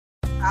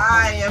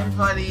Hi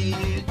everybody,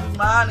 good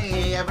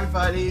morning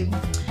everybody.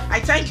 I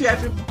thank you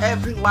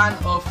every one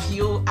of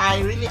you.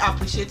 I really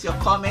appreciate your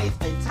comments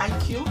and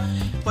thank you.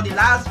 For the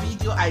last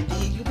video I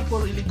did, you people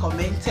really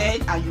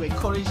commented and you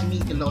encouraged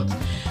me a lot.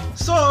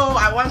 So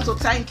I want to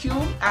thank you,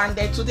 and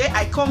today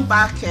I come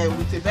back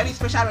with a very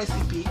special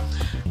recipe.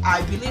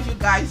 I believe you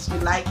guys will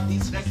like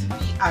this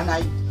recipe, and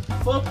I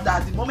hope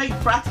that the moment you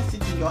practice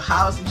it in your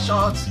house, in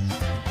short,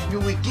 you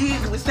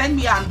will send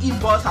me an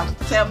inbox and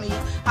tell me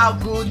how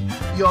good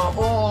your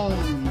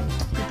own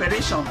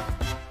preparation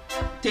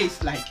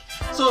tastes like.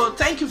 So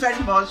thank you very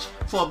much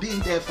for being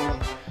there for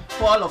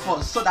all of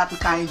us, so that we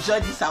can enjoy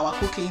this our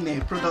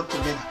cooking product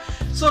together.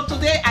 So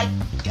today I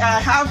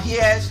have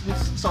here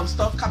with some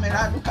stuff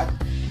camera. Look at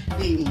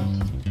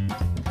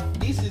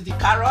this is the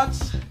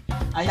carrots.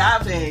 I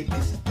have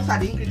these are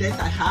the ingredients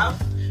I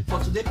have for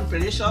today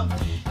preparation.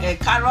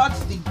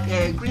 Carrots, the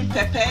green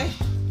pepper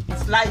is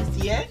sliced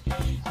here,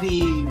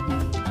 the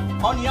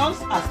onions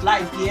are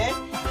sliced here.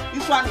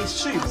 This one is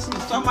shrimps.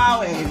 It's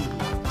somehow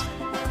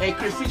a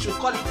crayfish. We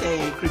call it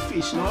a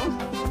crayfish, no?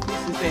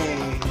 This is a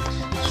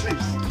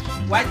shrimps.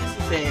 Why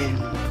this is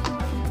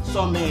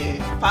some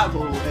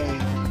pavo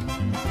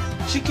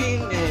chicken,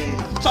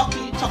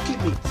 turkey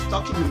meat.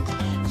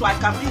 So I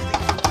can mix the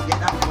two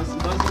together because it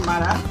doesn't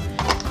matter.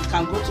 It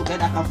can go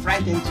together. I can fry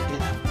them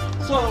together.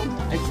 So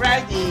I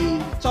fry the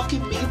turkey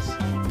meat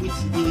with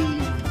the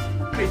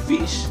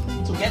crayfish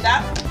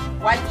together.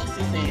 Why this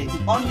is the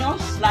onion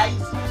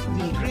slice,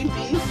 the green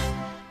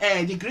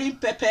beans, the green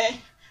pepper,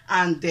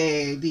 and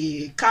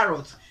the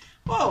carrot.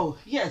 Oh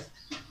yes,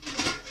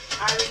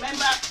 I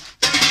remember.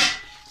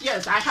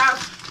 Yes, I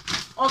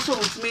have also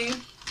with me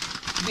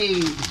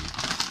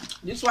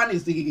this one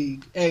is the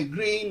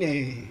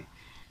green.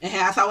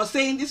 As I was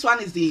saying, this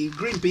one is the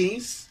green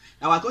beans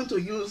that we're going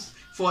to use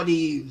for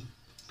the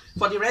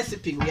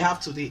recipe we have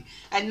today.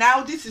 And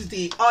now this is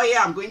the oil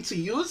I'm going to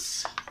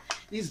use.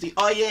 This is the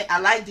oil. I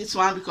like this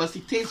one because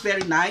it tastes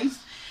very nice,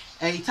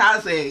 and it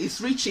has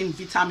it's rich in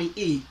vitamin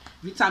E.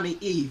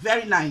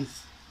 Very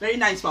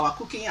nice for our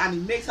cooking, and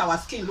it makes our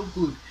skin look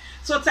good.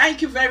 So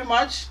thank you very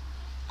much.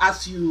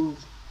 As you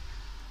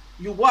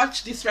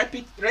watch this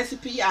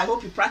recipe, I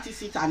hope you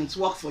practice it and it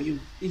works for you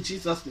in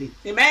Jesus' name.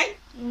 Amen.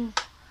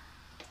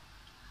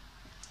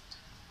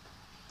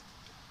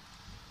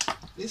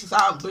 This is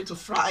how I'm going to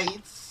fry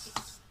it.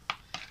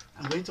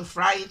 I'm going to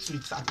fry it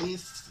with at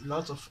least a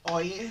lot of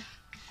oil,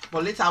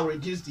 but later I'll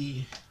reduce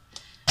the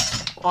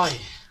oil.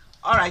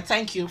 All right,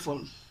 thank you for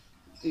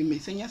me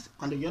señas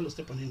cuando yo lo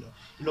estoy poniendo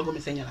y luego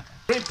me señala.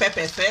 Green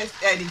pepper first,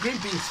 the green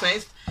beans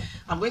first.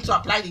 I'm going to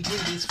apply the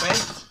green beans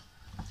first.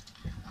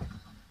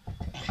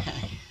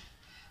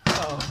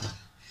 So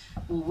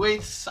we'll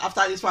wait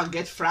after this one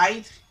gets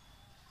fried.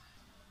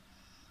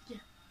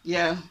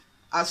 Yeah.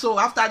 So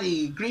after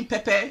the green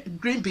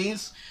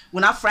beans, we'll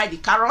now fry the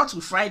carrots,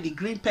 we'll fry the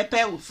green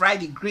pepper, we'll fry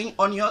the green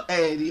onion,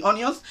 the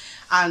onions,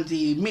 and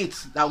the meat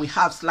that we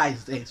have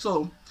sliced there.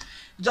 So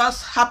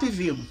just happy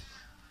view.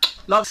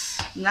 Love.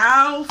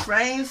 Now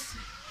friends,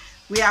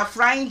 we are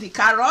frying the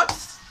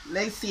carrots.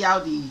 Let's see how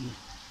the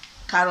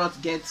carrot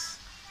gets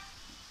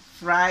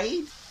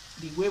fried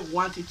the way we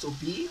want it to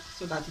be,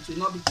 so that it will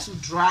not be too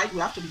dry. We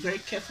have to be very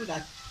careful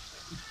that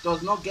it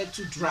does not get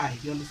too dry,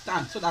 you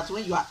understand, so that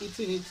when you are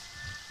eating it,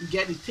 you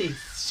get the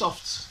taste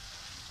soft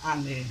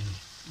and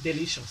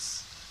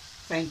delicious.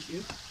 Thank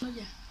you.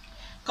 Yeah.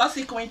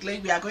 Consequently,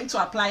 we are going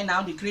to apply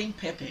now the green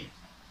pepper.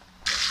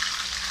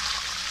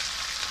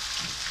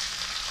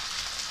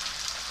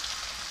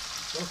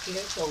 Okay,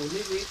 so we'll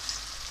leave it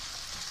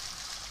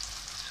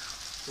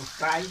to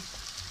fry,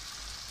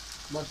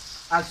 but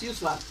as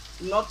usual,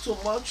 not too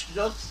much,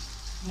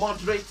 just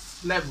moderate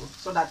level,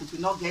 so that it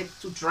will not get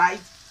too dry,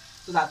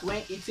 so that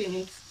when eating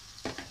it,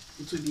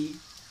 it will be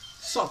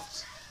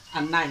soft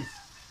and nice.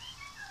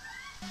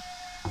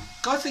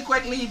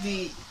 Consequently,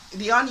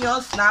 the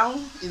onions now,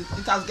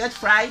 it has get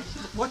fried.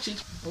 Watch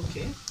it.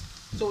 Okay,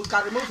 so we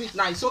can remove it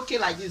now. It's okay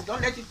like this.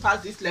 Don't let it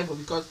pass this level,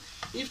 because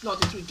if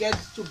not, it will get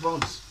too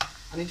burnt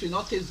and it will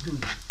not taste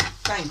good.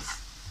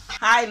 Thanks.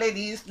 Hi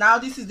ladies, now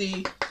this is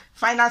the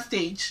final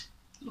stage.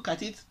 Look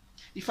at it.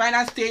 The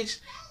final stage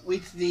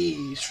with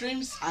the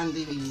shrimps and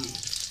the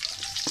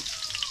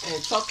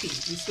turkey,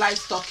 the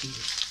sliced turkey.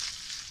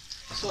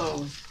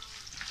 So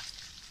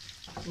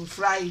we'll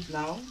fry it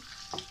now,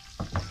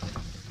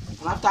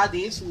 and after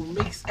this we'll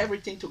mix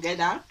everything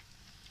together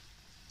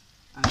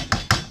and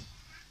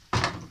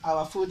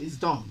our food is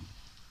done.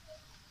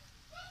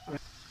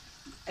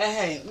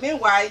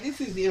 Meanwhile,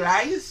 this is the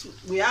rice.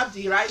 We have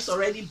the rice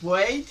already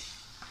boiled,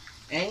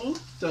 and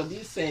to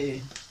this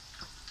to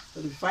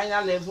the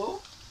final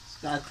level,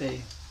 that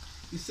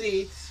you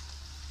see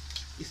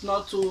it's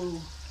not too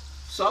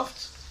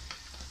soft,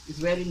 it's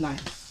very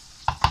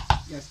nice.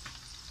 Yes.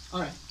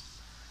 All right.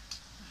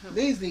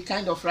 This is the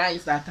kind of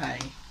rice that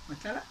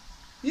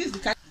this is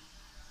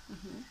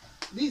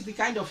the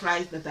kind of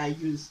rice that I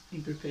use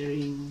in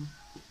preparing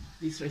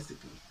this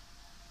recipe.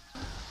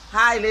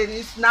 Hi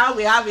ladies, now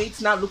we have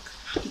it. Now look,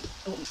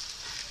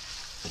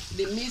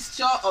 the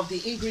mixture of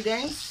the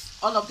ingredients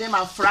All of them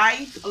are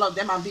fried. All of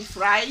them are being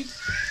fried.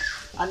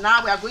 And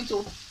now we are going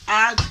to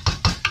add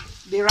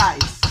the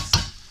rice.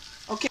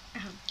 Okay.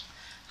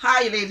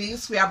 Hi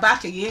ladies, we are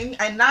back again.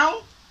 And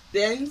now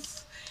then,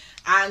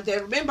 and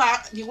remember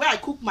the way I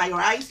cook my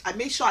rice, I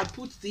make sure I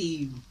put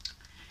the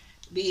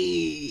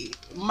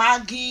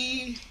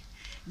Maggi,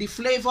 the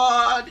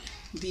flavored,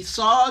 the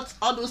salt,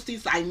 all those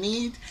things I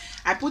need.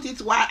 I put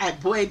it while I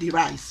boil the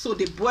rice, so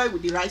they boil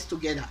with the rice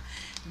together.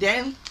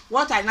 Then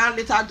what I now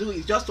later do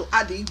is just to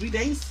add the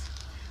ingredients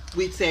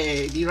with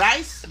the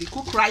rice, the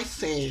cooked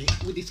rice,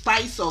 with the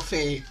spice of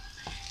the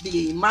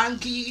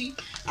Maggi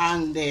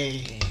and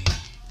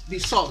the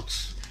salt.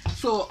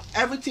 So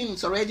everything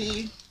is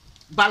already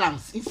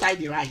balanced inside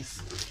the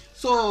rice.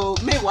 So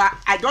meanwhile,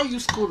 I don't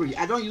use curry.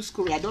 I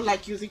don't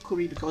like using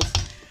curry because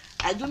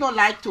I do not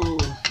like to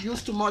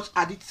use too much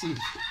additive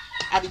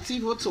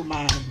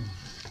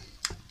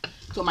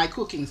to my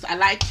cookings. I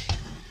like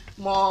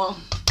more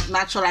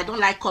natural. I don't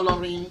like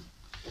coloring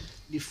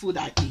the food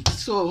I eat.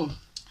 So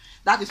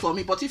that is for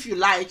me. But if you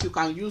like, you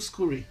can use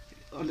curry.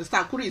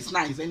 Understand? Curry is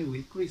nice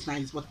anyway. Curry is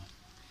nice, but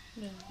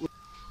yeah.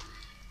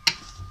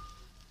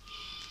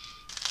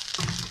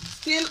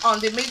 Still on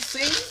the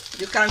mixing,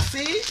 you can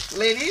see,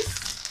 ladies,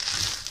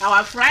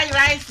 our fried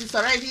rice is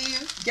already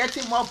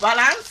getting more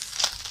balanced.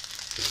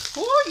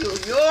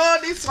 Oh,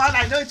 this one,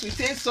 I know it will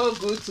taste so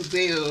good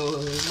today,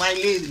 oh, my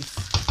ladies.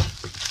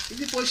 You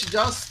people should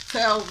just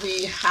tell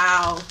me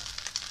how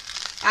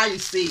you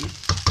see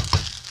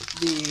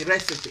the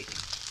recipe.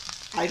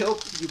 I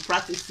hope you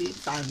practice it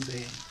and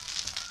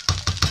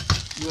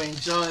you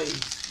enjoy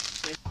it.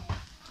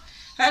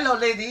 Hello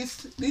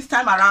ladies, this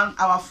time around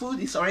our food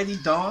is already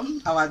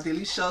done, our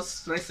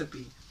delicious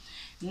recipe.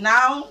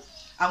 Now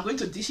I'm going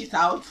to dish it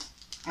out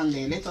and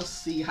let us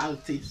see how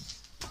it tastes.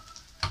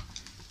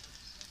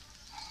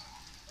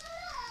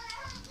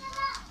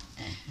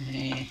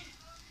 I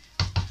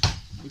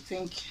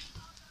think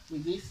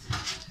with this,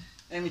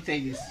 let me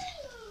take this.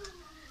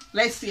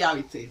 Let's see how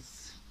it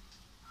tastes.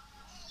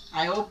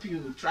 I hope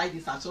you try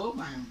this at home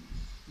and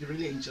you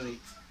really enjoy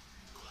it.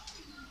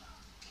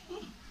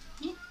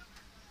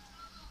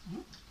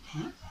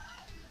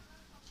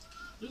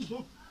 This is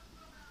good.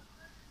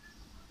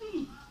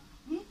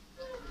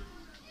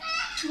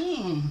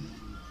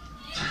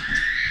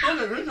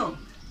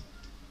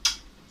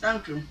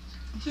 Thank you.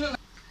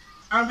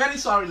 I'm very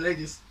sorry,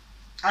 ladies.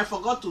 I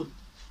forgot to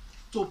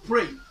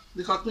pray,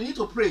 because we need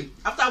to pray.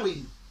 After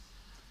we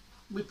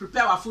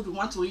prepare our food we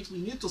want to eat, we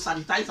need to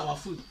sanitize our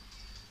food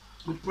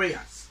with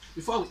prayers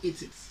before we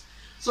eat it.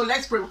 So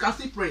let's pray. We can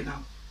still pray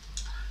now.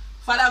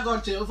 Father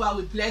God Jehovah,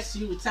 we bless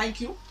you. We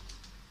thank you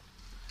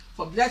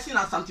for blessing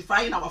and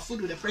sanctifying our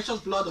food with the precious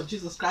blood of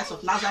Jesus Christ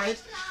of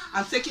Nazareth,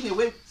 and taking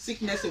away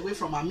sickness away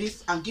from our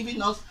midst, and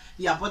giving us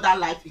the abundant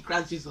life in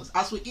Christ Jesus.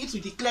 As we eat,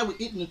 we declare we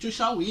eat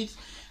nutrition, we eat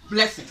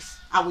blessings,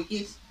 and we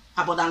eat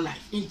abundant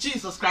life. In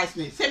Jesus Christ's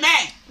name.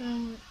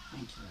 Amen.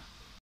 Thank you.